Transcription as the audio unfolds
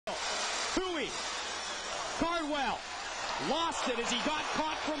Huey. Cardwell lost it as he got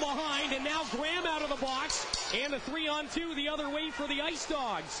caught from behind, and now Graham out of the box, and a 3-on-2 the other way for the Ice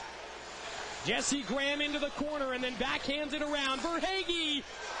Dogs. Jesse Graham into the corner and then backhands it around. Verhaeghe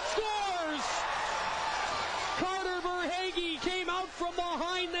scores! Carter Verhaeghe came out from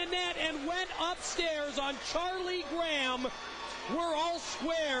behind the net and went upstairs on Charlie Graham. We're all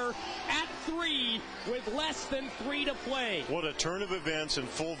square at 3 with less than 3 to play. What a turn of events and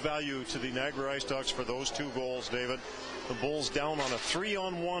full value to the Niagara Ice Dogs for those 2 goals, David. The Bulls down on a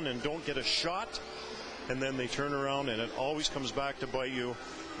 3-on-1 and don't get a shot, and then they turn around and it always comes back to bite you,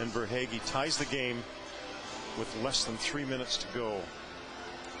 and Verhaeghe ties the game with less than 3 minutes to go.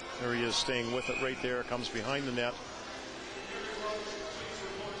 There he is, staying with it right there, comes behind the net,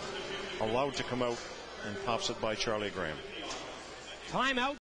 allowed to come out, and pops it by Charlie Graham. Timeout.